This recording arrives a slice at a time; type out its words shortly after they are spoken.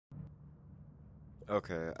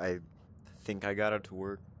Okay, I think I got it to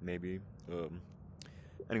work, maybe.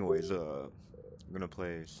 Anyways, I'm gonna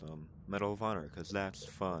play some Medal of Honor, because that's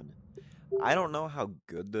fun. I don't know how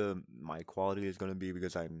good the mic quality is gonna be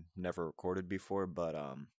because I've never recorded before, but,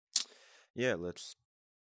 yeah, let's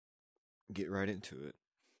get right into it.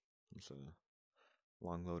 It's a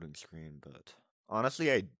long loading screen, but honestly,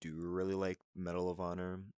 I do really like Medal of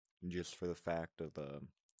Honor, just for the fact of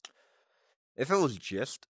if it was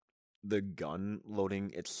just the gun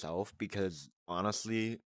loading itself, because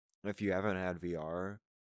honestly, if you haven't had VR,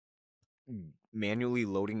 manually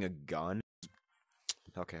loading a gun.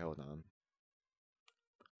 Okay, hold on.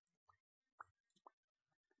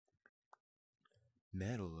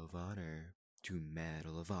 Medal of Honor to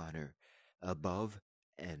Medal of Honor, above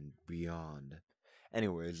and beyond.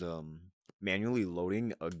 Anyways, manually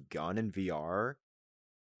loading a gun in VR,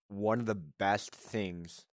 one of the best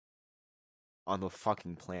things on the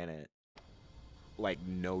fucking planet. Like,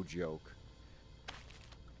 no joke.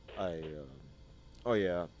 Oh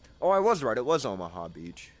yeah. Oh, I was right, it was Omaha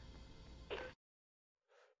Beach.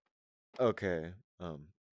 Okay,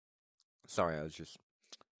 sorry,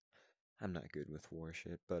 I'm not good with war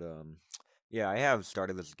shit, but, yeah, I have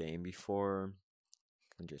started this game before,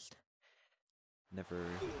 and just never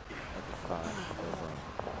thought of,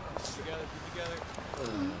 Together, keep together.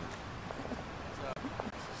 What's up?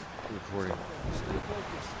 recording. Stay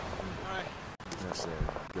focused. Alright. That's a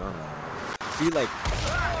gun. See, like,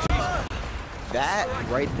 that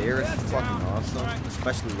right there is fucking awesome,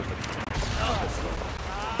 especially with a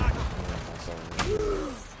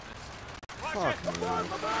fuck me.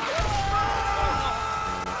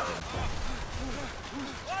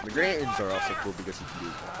 The grenades are also cool because you can do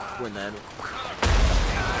when then.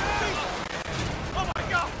 Oh my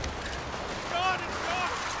god! It's gone! It's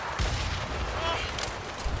gone!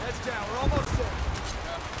 Heads down, we're almost there.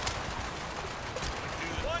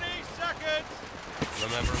 20 seconds!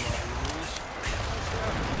 Remember my rules?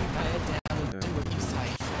 Keep my head down and do what you say.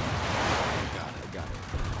 Got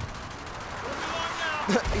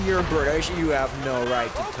Moving it. You're British, you have no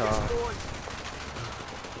right to along now! talk. Focus, boys!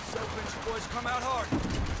 Self-bench boys, come out hard.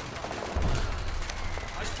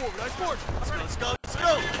 Ice forward, Let's go, let's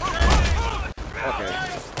go! Okay,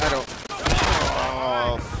 I don't.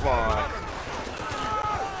 Oh, fuck.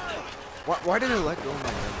 Why did I let go of my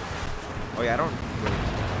gun? Oh, yeah, I don't really.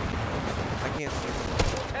 I can't see.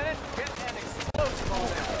 Lieutenant, get an explosive on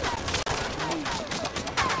there.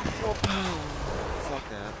 Fuck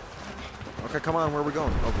that. Okay, come on, where are we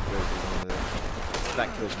going? Oh, good, we're going this. That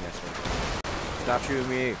kills me, I think. Stop shooting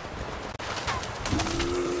me.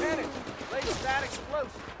 Lieutenant, place that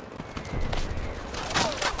explosive.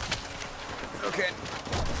 Okay.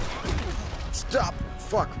 Stop.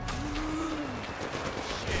 Fuck.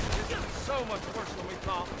 Shit, this is so much worse than we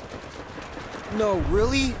thought. No,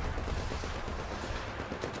 really?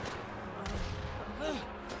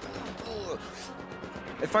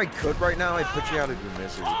 If I could right now, I'd put you out of your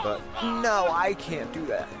misery, but no, I can't do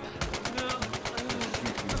that.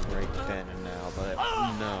 Shoot you right then and now, but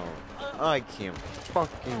no, I can't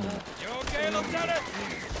fucking. You okay, Lieutenant?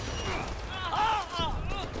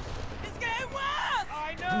 It's getting worse!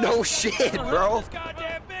 I know! No shit, bro. This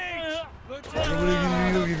goddamn beach!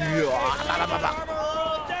 Lieutenant! Yeah,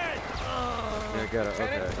 I got it.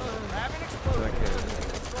 Okay. Have an explosion. Okay.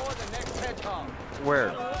 Destroy the next hedgehog. Where?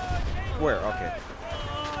 Where? Okay.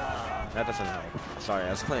 That doesn't help. Sorry, I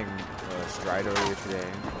was playing Stride earlier today.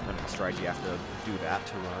 And in Stride, you have to do that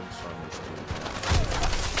to run, so I'm just doing that.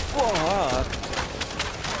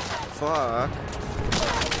 Fuck.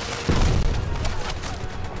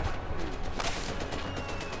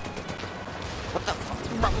 What the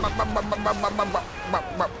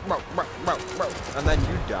fuck? And then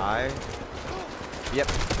you die. Yep.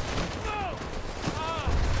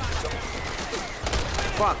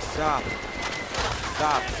 Fuck, stop.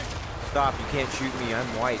 Stop. Stop, you can't shoot me, I'm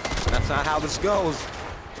white. That's not how this goes.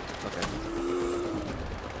 Okay.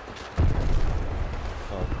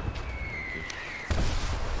 Oh.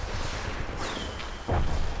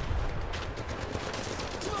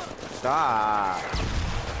 Stop.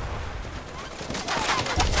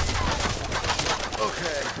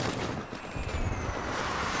 Okay.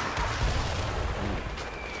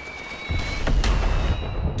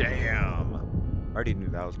 Damn. I already knew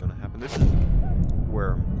that was gonna happen. This is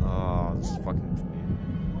where, oh, this is fucking with me.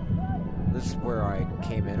 This is where I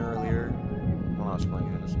came in earlier when I was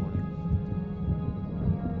playing it this morning.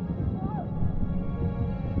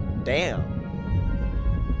 Damn.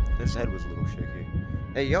 His head was a little shaky.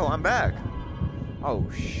 Hey, yo, I'm back. Oh,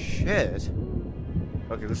 shit.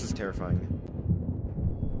 Okay, this is terrifying.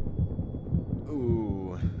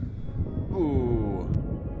 Ooh. Ooh.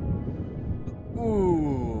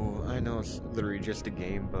 it's literally just a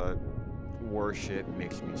game, but war shit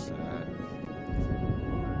makes me sad.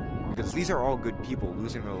 Because these are all good people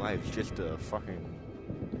losing their lives just to fucking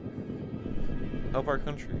help our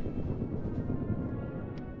country.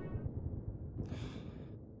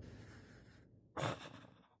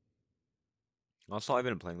 Also, I've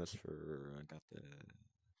been playing this for, I got the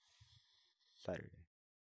Saturday.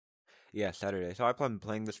 Yeah, Saturday. So I've been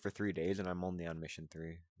playing this for 3 days, and I'm only on mission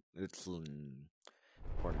 3. It's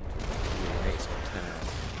according to Nate's 10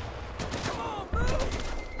 Come on,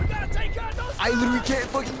 move! We gotta take out those I literally guys! can't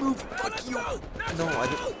fucking move. Fuck Let's you. go! Let's No, go! I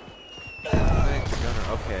didn't. Thanks, Gunner.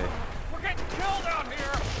 Okay. We're getting killed out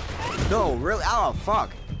here! No, really? Oh,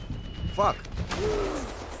 fuck. Fuck.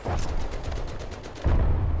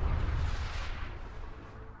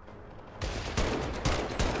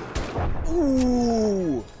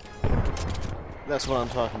 Ooh. That's what I'm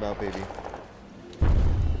talking about, baby.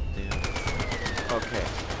 Damn. Okay.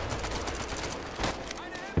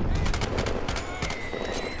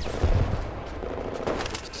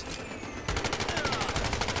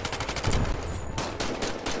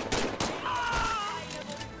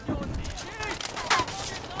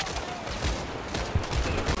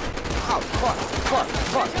 Oh, fuck, fuck,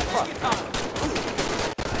 fuck, fuck.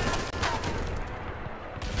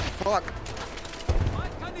 Fuck.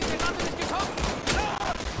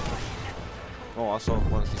 Oh, also,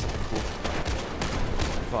 want to see something cool.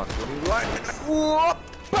 Fuck, what do you like?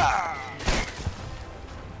 Whoop-a!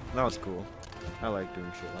 That was cool. I like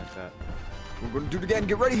doing shit like that. We're gonna do it again,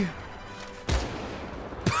 get ready!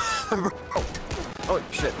 Oh,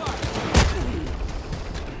 shit.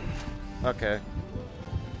 Okay.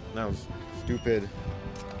 That was stupid.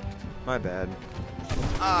 My bad.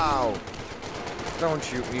 Ow! Don't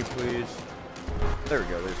shoot me, please. There we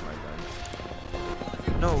go, there's my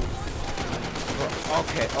gun. No.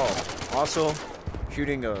 Okay, oh. Also,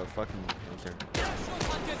 shooting a fucking panzer.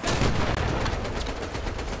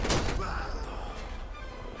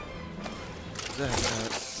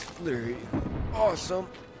 That's literally awesome.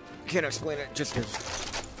 Can't explain it, just is.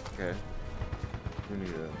 Okay. We need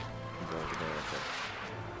to go over there, okay.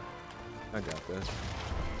 I got this.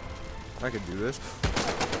 I can do this.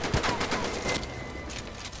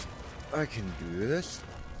 I can do this.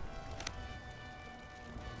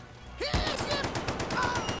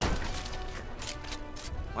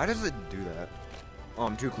 Why does it do that? Oh,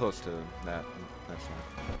 I'm too close to that. That's not.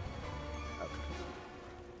 Okay.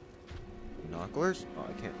 Binoculars? Oh,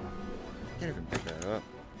 I can't even pick that up.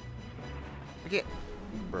 I can't.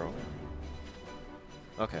 Bro.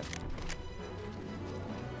 Okay.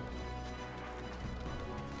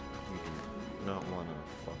 You do not want to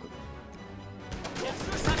fuck with me.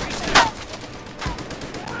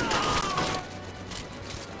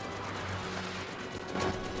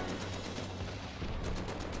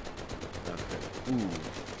 Ooh.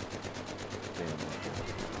 Damn.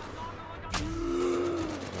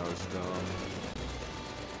 That was dumb.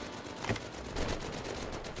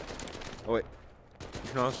 Oh wait. You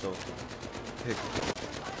can also pick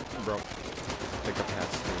up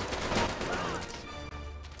hats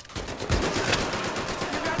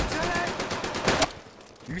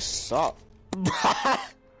too. You suck.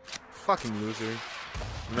 Fucking loser.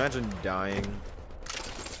 Imagine dying.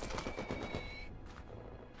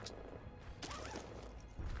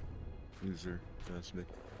 Loser. That's me.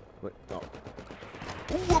 What? Oh.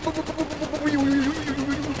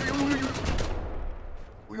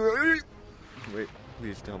 Wait,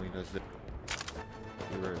 please tell me does it.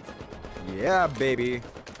 Yeah, baby.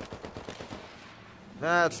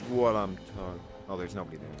 That's what I'm talking. Oh, there's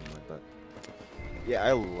nobody there anymore, but yeah,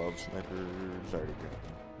 I love snipers. Already good.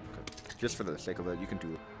 Okay. Just for the sake of it, you can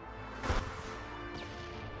do it.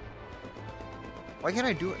 Why can't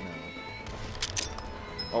I do it now?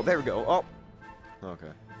 Oh, there we go. Oh,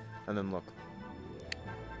 okay. And then look.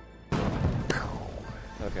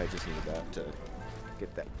 Okay, I just needed that to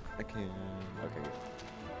get that. I can. Okay.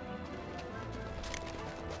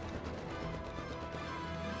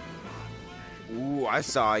 Ooh, I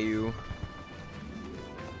saw you.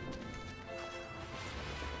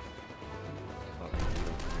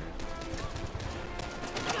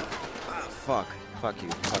 Ah, fuck. Fuck you.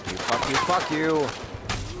 Fuck you. Fuck you. Fuck you.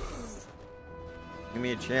 Give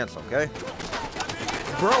me a chance, okay?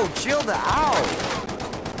 Bro, chill the out.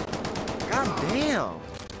 God damn.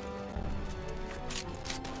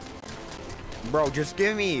 Bro, just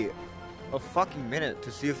give me a fucking minute to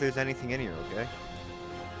see if there's anything in here, okay?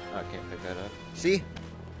 I can't pick that up. See?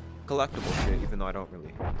 Collectible shit, even though I don't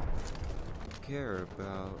really care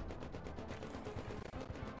about...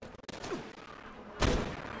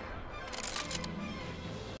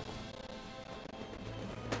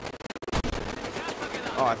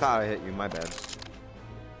 Oh, I thought I hit you. My bad.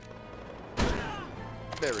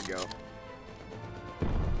 There we go.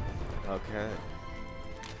 Okay.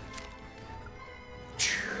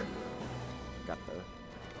 Got the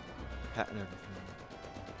hat and everything.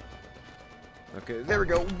 Okay, there we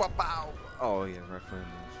go. Wow. Oh yeah, rifle ammo.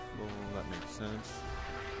 Well, that makes sense.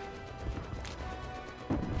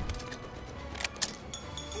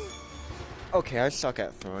 Okay, I suck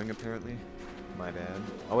at throwing apparently. My bad.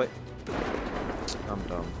 Oh wait. I'm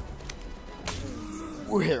dumb.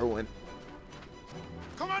 Ooh, heroin.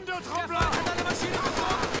 Kommando Trembler!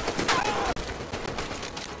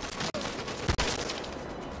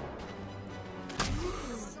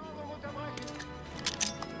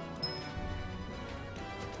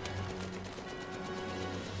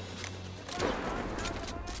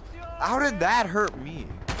 How did that hurt me?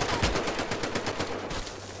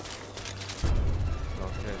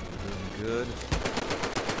 Okay, we're doing good.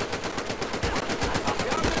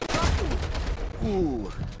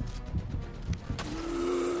 Ooh.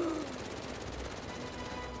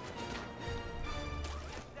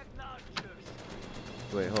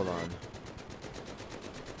 Wait, hold on.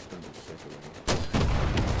 It's gonna be sick of me.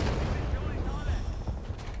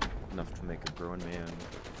 Enough to make a grown man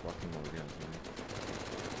fucking orgasm.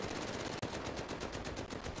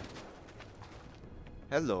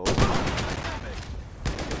 Hello. Die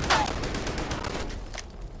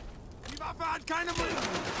Waffe hat keine Müller!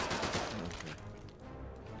 Okay.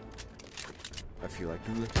 I feel like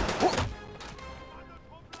doing it. Oh!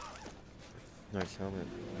 Nice helmet.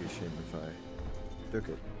 Be ashamed if I took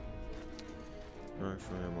it.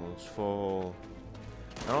 Rifle ammo's full.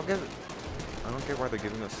 I don't get why they're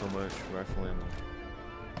giving us so much rifle ammo.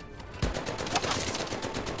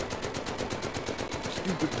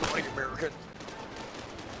 Stupid white American.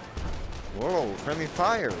 Whoa, friendly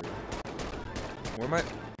fire. Where am I?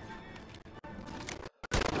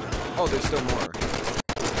 Oh, there's still more.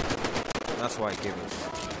 That's why it gave us.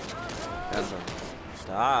 That's a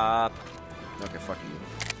stop. Okay, fuck you.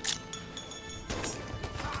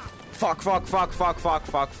 Fuck.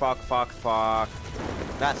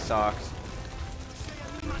 That sucks.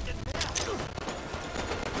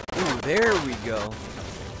 Ooh, there we go.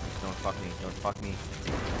 Don't fuck me.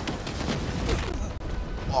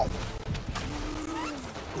 Oh.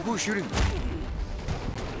 Who's shooting me?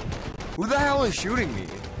 Who the hell is shooting me?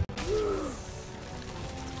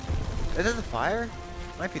 Is it the fire?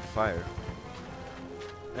 Might be the fire.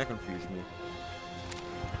 That confused me.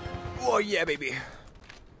 Oh yeah, baby.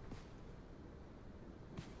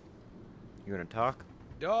 You gonna talk?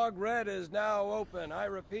 Dog Red is now open. I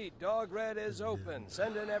repeat, Dog Red is open.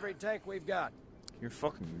 Send in every tank we've got. You're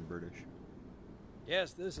fucking British.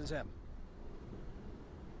 Yes, this is him.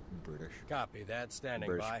 British. Copy that. Standing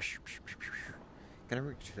British. by. Can I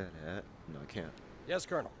reach that hat? No, I can't. Yes,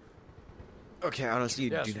 Colonel. Okay, honestly,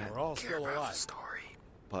 Yes, do not we're all care still about alive. the story.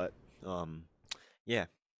 But, yeah.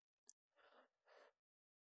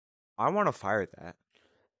 I want to fire that.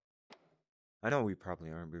 I know we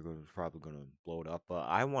probably aren't. We're probably going to blow it up, but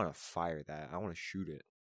I want to fire that. I want to shoot it.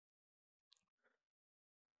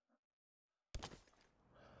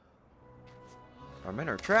 Our men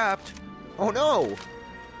are trapped. Oh no!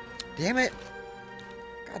 Damn it!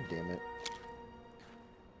 God damn it!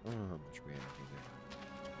 I don't know how much we have either.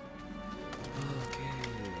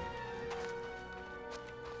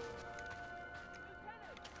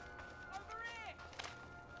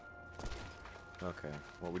 Okay. Okay.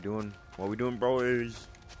 What we doing? What we doing, boys?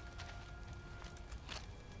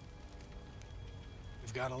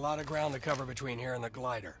 We've got a lot of ground to cover between here and the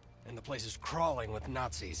glider, and the place is crawling with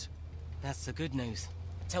Nazis. That's the good news.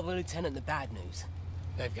 Tell the lieutenant the bad news.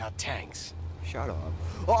 They've got tanks. Shut up.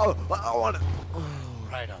 Oh, I want to.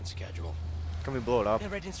 Right on schedule. Can we blow it up? They're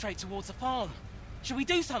heading straight towards the farm. Should we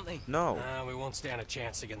do something? No. We won't stand a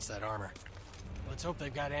chance against that armor. Let's hope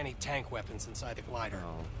they've got anti-tank weapons inside the glider.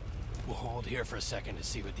 No. We'll hold here for a second to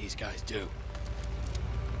see what these guys do.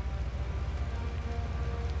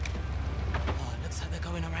 Oh, it looks like they're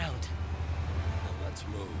going around. Now let's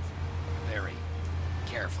move. Very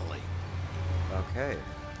carefully. Okay.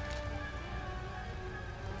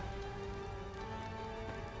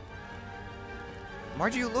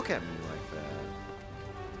 Why'd you look at me like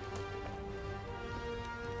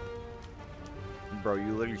that? Bro,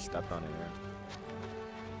 you literally stepped on air.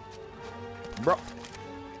 Bro.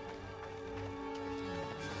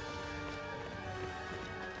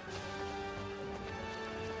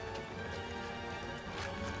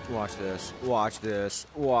 Watch this. Watch this.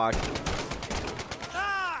 Watch.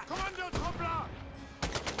 Ah! Kommando Trembler!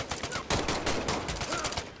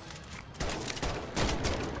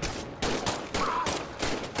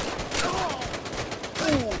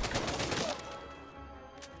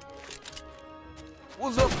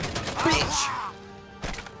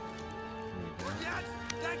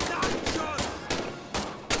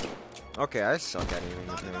 Okay, I suck at aiming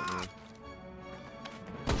apparently.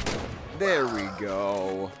 There we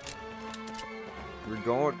go. We're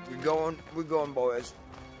going, boys.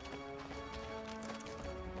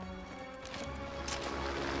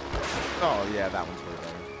 Oh yeah, that one's way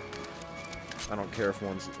better. I don't care if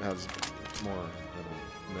one has more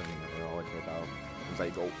than all I care about is that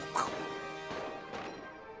you go.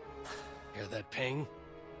 Hear that ping?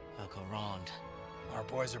 Look around. Our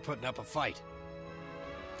boys are putting up a fight.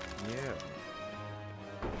 Yeah.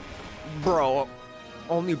 Bro,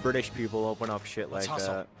 only British people open up shit Let's like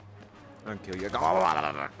hustle. that. I'll kill you.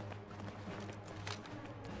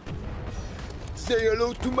 Say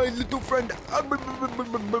hello to my little friend.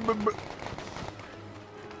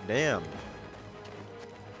 Damn.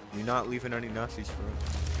 You're not leaving any Nazis for us.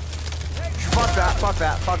 Fuck that, fuck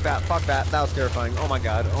that, fuck that, fuck that. That was terrifying. Oh my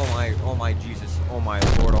god. Oh my Jesus. Oh my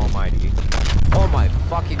Lord Almighty. Oh my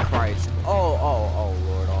fucking Christ. Oh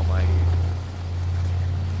Lord Almighty.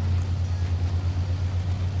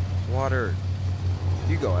 Water.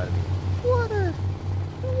 You go at me. Water.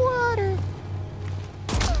 Water.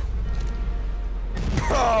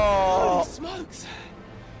 Holy smokes!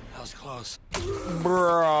 That was close.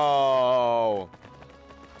 Bro.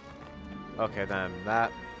 Okay, then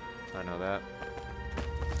that. I know that.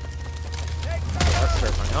 That's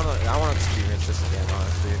terrifying. I want to experience this again,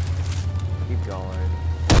 honestly. Keep going.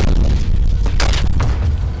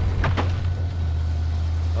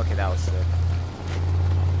 Okay, that was sick.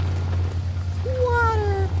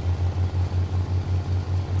 Water.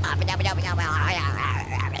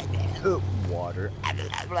 Water.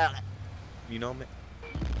 You know me?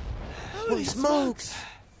 Holy smokes!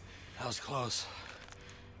 That was close.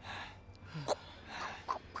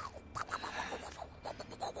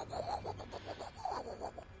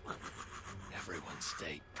 Everyone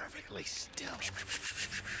stay perfectly still.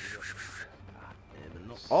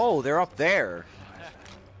 Oh, they're up there.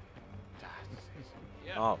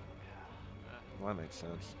 Oh. Well, that makes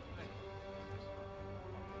sense.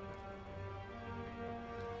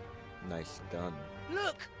 Nice done.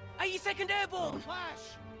 Look! 82nd Airborne!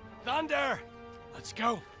 Flash! Thunder! Let's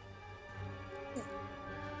go.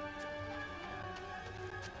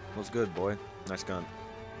 What's good, boy? Nice gun.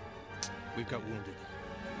 We've got wounded.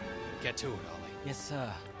 Get to it, Ollie. Yes,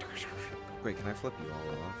 sir. Wait, can I flip you all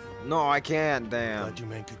off? No, I can't. Damn. Glad you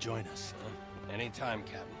men could join us. Anytime,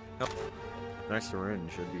 Captain. Nice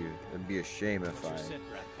syringe. It'd be a shame if I. Sit,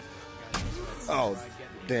 Brett. Oh,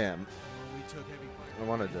 damn. We took heavy fire. I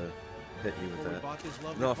wanted to hit you with Before we that. bought this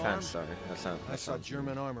lovely No farm, offense, sorry. That I sounds saw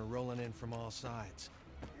German armor rolling in from all sides.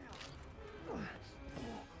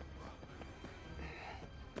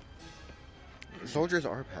 Soldiers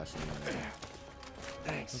are passing by.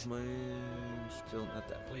 Thanks. Mine's still not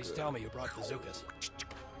that. Please good. tell me you brought bazookas.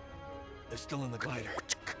 They're still in the glider.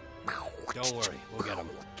 Don't worry, we'll get them.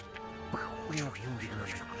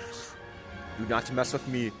 Do not mess with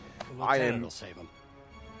me. The I lieutenant am. will save them.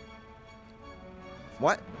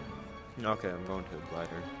 What? Okay, I'm going to the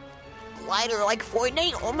glider. Glider like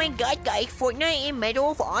Fortnite? Oh my god, guys, Fortnite and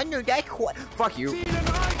Medal of Honor, that's what. Fuck you.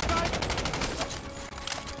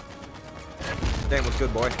 Damn, what's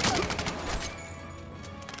good, boy?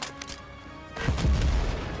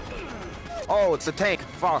 Oh, it's a tank.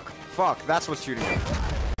 Fuck. Fuck. That's what's shooting me.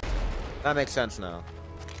 That makes sense now.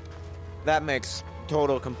 That makes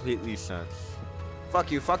total, completely sense.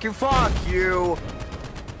 Fuck you. Fuck you. Fuck you.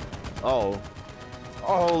 Oh.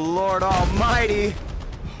 Oh, Lord Almighty.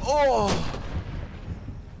 Oh.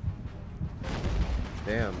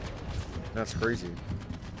 Damn. That's crazy.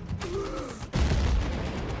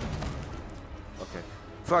 Okay.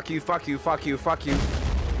 Fuck you, fuck you, fuck you, fuck you.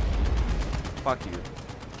 Fuck you.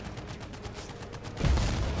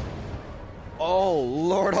 Oh,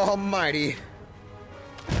 Lord Almighty.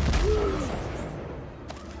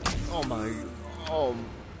 Oh my. Oh.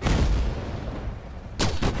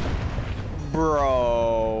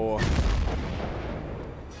 Bro.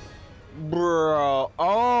 Bro.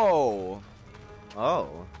 Oh.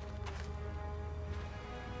 Oh.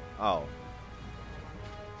 Oh.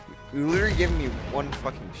 You're literally giving me one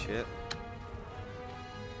fucking shit.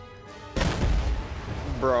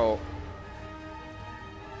 Bro.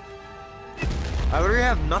 I literally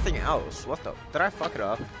have nothing else. What the? Did I fuck it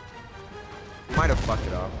up? Might have fucked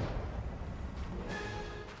it up.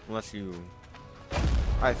 Unless you...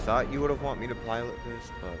 I thought you would have want me to pilot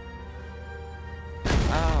this, but...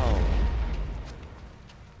 Ow.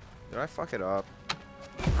 Did I fuck it up?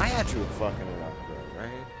 I had to have fucking it up, bro,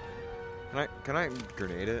 right? Can I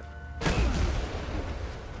grenade it?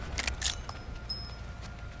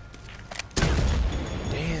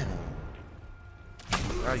 Damn.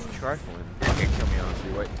 Oh, you trifling. You can't kill me,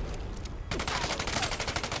 honestly. Wait.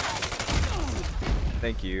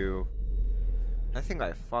 Thank you. I think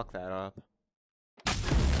I fucked that up.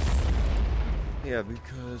 Yeah,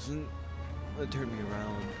 because it turned me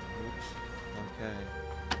around. Oops. Okay.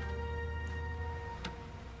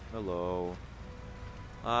 Hello.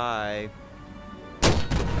 Hi.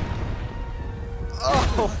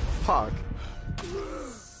 Oh, fuck.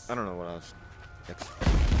 I don't know what else.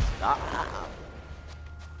 Ah.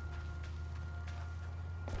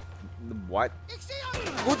 What?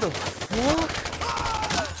 What the fuck?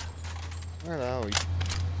 Where the hell are you?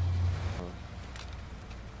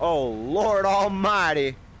 Oh, Lord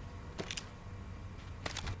Almighty.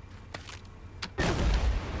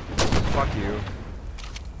 Fuck you.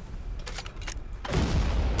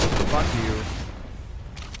 Fuck you.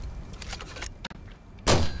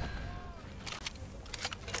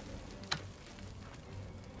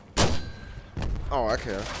 Oh,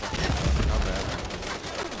 okay. Not bad.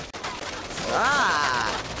 Ah!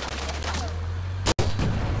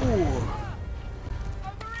 Ooh.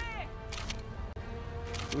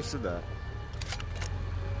 Who said that?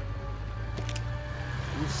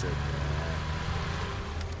 Who said that?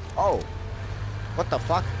 Oh! What the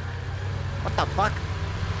fuck? What the fuck?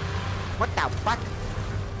 What the fuck?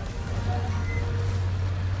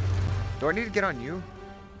 Do I need to get on you?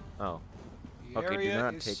 Oh. Okay, do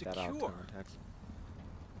not take that out. Text.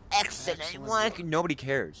 Excellent work. Nobody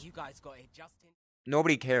cares. You guys got it just in.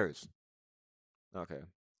 Nobody cares. Okay.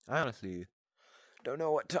 I honestly don't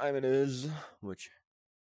know what time it is, which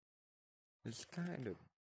is kind of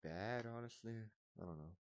bad, honestly. I don't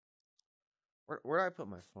know. Where did I put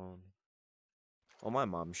my phone? Oh, my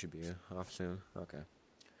mom should be off soon. Okay.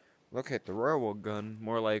 Locate the railroad gun.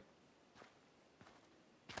 More like...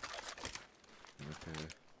 Okay.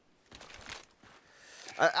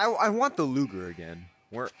 I want the Luger again.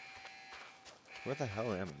 Where the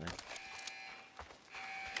hell am I?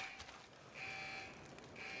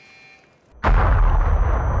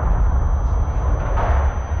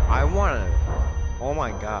 I want it. Oh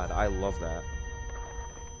my god, I love that.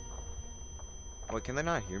 Wait, can they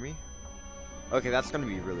not hear me? Okay, that's gonna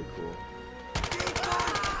be really cool.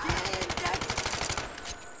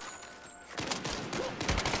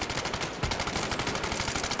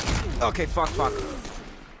 Okay, fuck.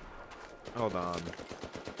 Hold on.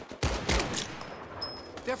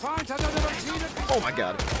 Oh my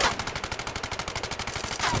god.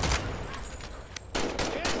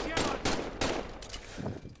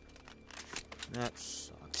 That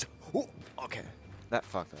sucks. Ooh, okay. That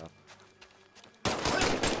fucked up.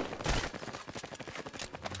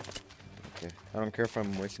 Okay, I don't care if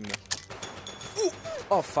I'm wasting this. Ooh.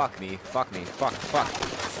 Oh, fuck me. Fuck.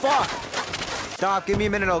 Stop, give me a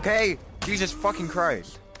minute, okay? Jesus fucking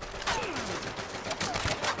Christ.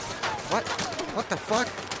 What the fuck?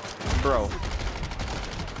 Bro.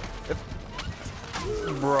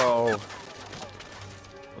 Bro.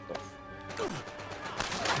 What the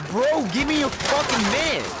Bro, give me a fucking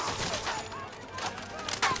minute!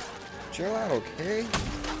 Chill out, okay?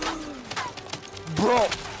 Bro!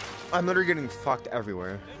 I'm literally getting fucked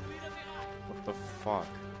everywhere. What the fuck?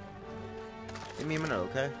 Give me a minute,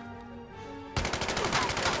 okay?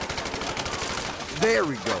 There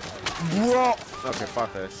we go. Bro! Okay,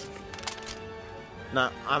 fuck this. Nah,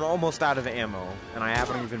 I'm almost out of ammo, and I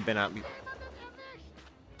haven't even been at me.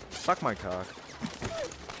 Suck my cock.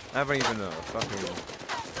 I haven't even fucking.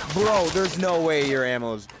 Bro, there's no way your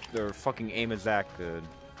fucking aim is that good.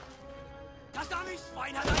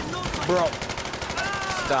 Bro,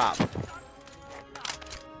 stop.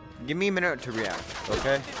 Give me a minute to react,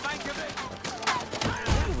 okay?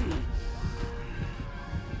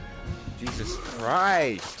 Jesus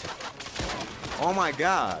Christ. Oh my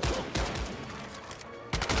god.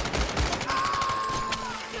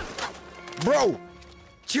 Bro,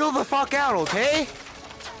 chill the fuck out, okay?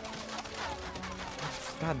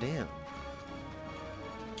 God damn.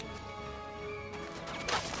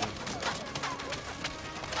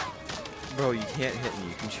 Bro, you can't hit me.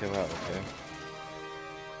 You can chill out, okay?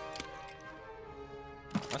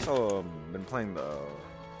 I also been playing the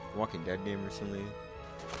Walking Dead game recently.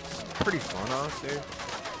 It's pretty fun, honestly.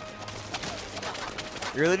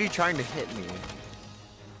 You're literally trying to hit me.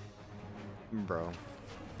 Bro,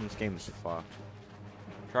 this game is fucked.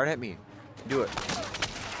 Try to hit me. Do it.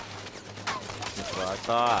 That's what I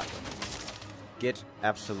thought. Get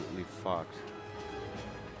absolutely fucked.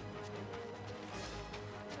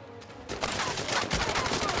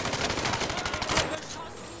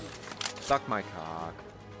 Suck my cock.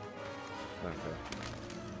 Okay.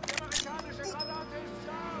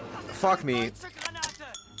 Fuck me.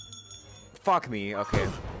 Fuck me. Okay.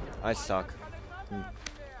 I suck.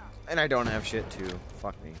 And I don't have shit too.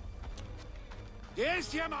 Fuck me. Hier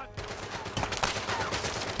ist jemand!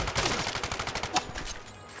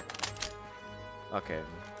 Okay.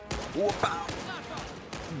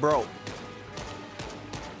 Bro.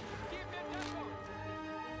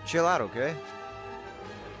 Chill out, okay?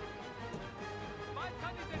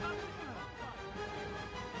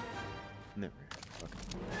 Never. Okay.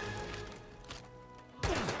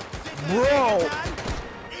 Bro!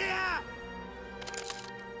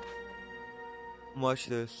 Watch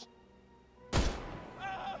this.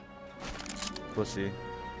 Pussy.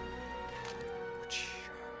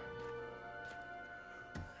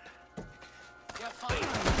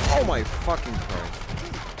 Oh my fucking Christ.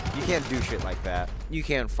 You can't do shit like that. You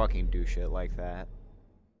can't fucking do shit like that.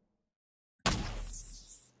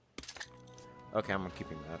 Okay, I'm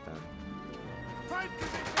keeping that then.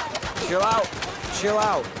 Chill out! Chill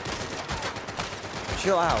out!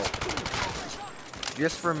 Chill out.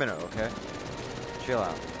 Just for a minute, okay? Chill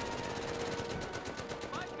out.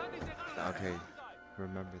 Okay,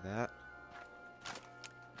 remember that.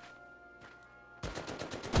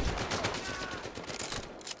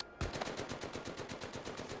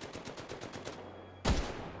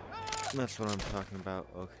 That's what I'm talking about,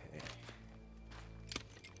 okay.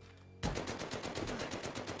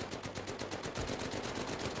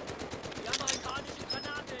 Die amerikanische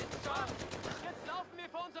Granate ist scharf. Jetzt laufen wir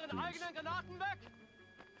vor unseren eigenen Granaten weg.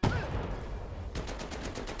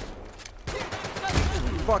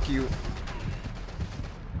 Fuck you.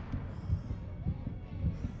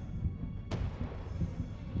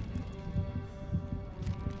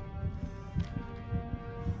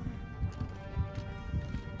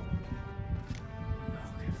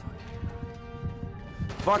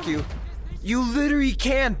 Fuck you. You literally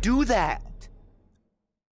can't do that.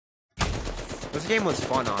 This game was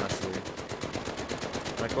fun, honestly.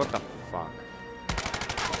 Like, what the fuck?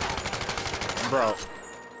 Bro.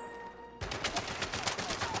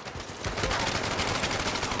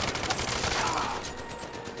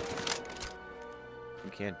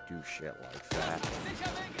 You can't do shit like that.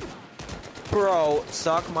 Bro,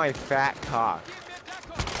 suck my fat cock.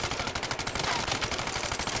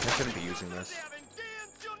 I shouldn't be using this.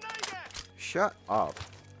 Shut up.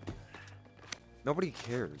 Nobody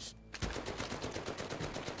cares.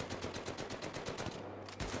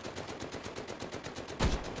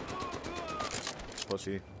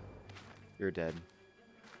 Pussy. You're dead.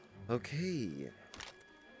 Okay.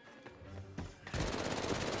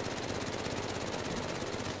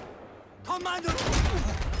 Kommando!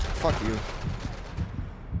 Fuck you.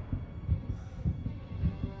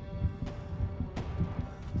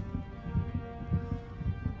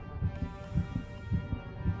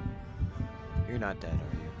 You're not dead,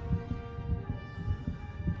 are you?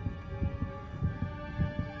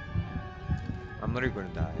 I'm literally gonna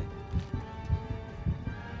die.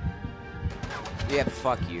 Yeah,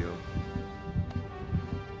 fuck you.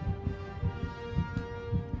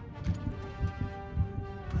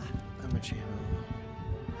 I'm a channel.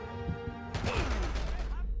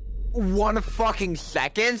 1 fucking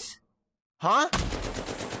seconds? Huh?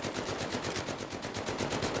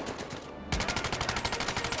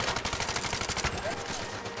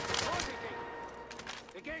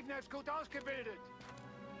 Der Gegner ist gut ausgebildet.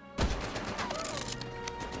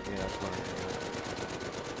 Yeah, that's what I thought.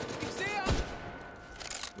 Ich sehe!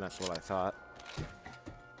 That's what I thought.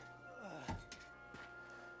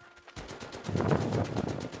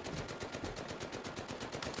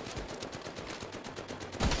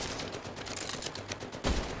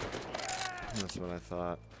 That's what I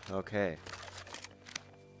thought. Okay.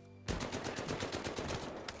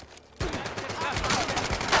 There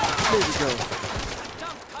we go.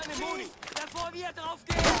 Verdammt, keine Muni! Bevor wir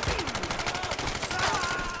draufgehen!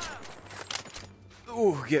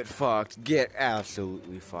 Ooh, get fucked. Get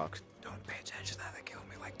absolutely fucked. Don't pay attention to that. They killed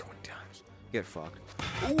me like 20 times. Get fucked.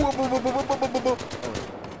 Whoa, whoa, whoa, whoa, whoa, whoa, whoa, whoa. Oh.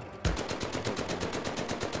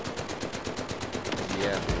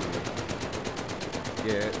 Yeah.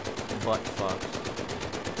 Get butt fucked.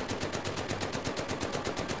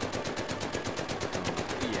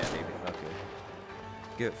 Yeah, maybe. Okay.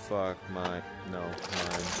 Get fucked. Mine. No.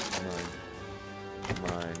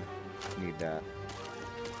 Mine. Need that.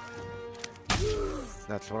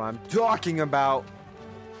 That's what I'm talking about.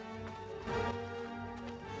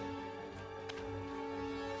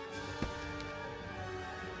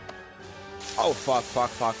 Oh, fuck.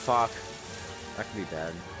 That could be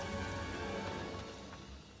bad.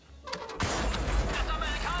 Das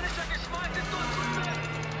amerikanische Geschmeid ist uns drüben!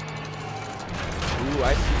 Ooh,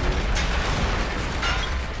 I see you.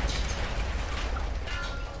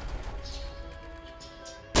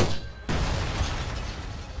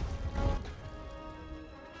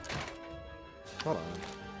 Hold on.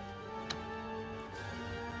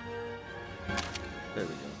 There we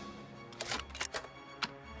go.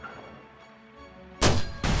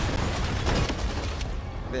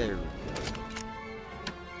 There we go.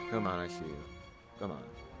 Come on, I see you. Come on.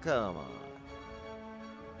 Come on.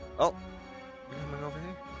 Oh! You're coming over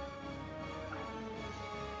here?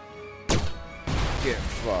 Get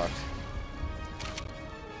fucked.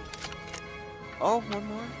 Oh, one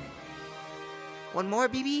more? One more,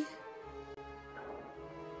 BB?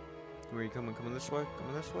 Where are you coming? Coming this way?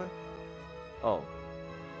 Coming this way? Oh.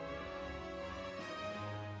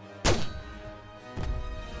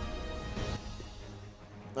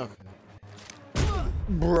 Okay.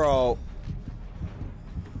 Bro.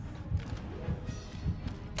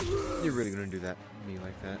 You're really gonna do that to me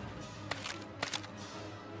like that?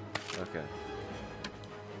 Okay.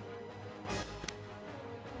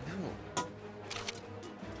 No.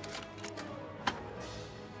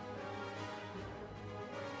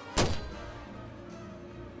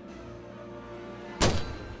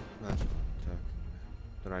 That's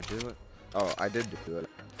did I do it? Oh, I did do it.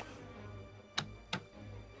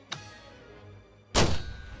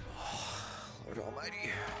 Lord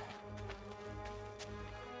Almighty.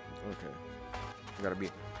 Okay. I gotta be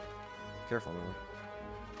careful now.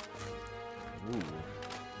 Ooh.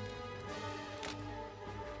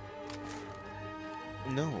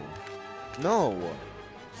 No. No!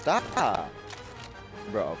 Stop!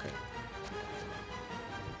 Bro, okay.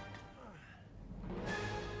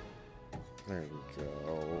 There we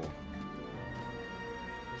go.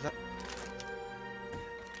 Is that...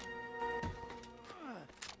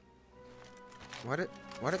 Why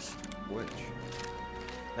did switch?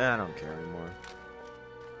 I don't care anymore.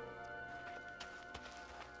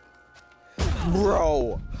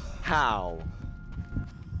 Bro! How?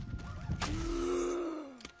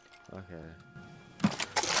 Okay.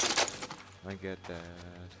 I get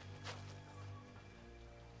that.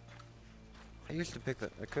 I used to pick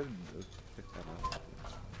that. I could pick that up.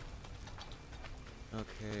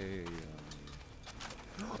 Okay.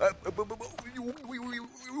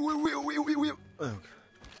 Okay.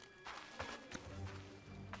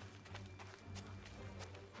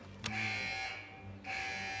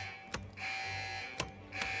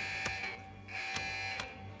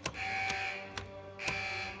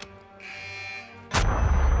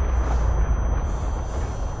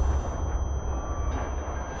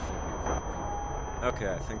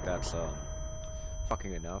 Okay, I think that's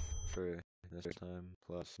fucking enough for this time.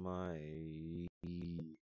 Plus my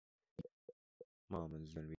mom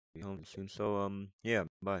is gonna be home soon, so yeah,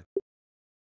 bye.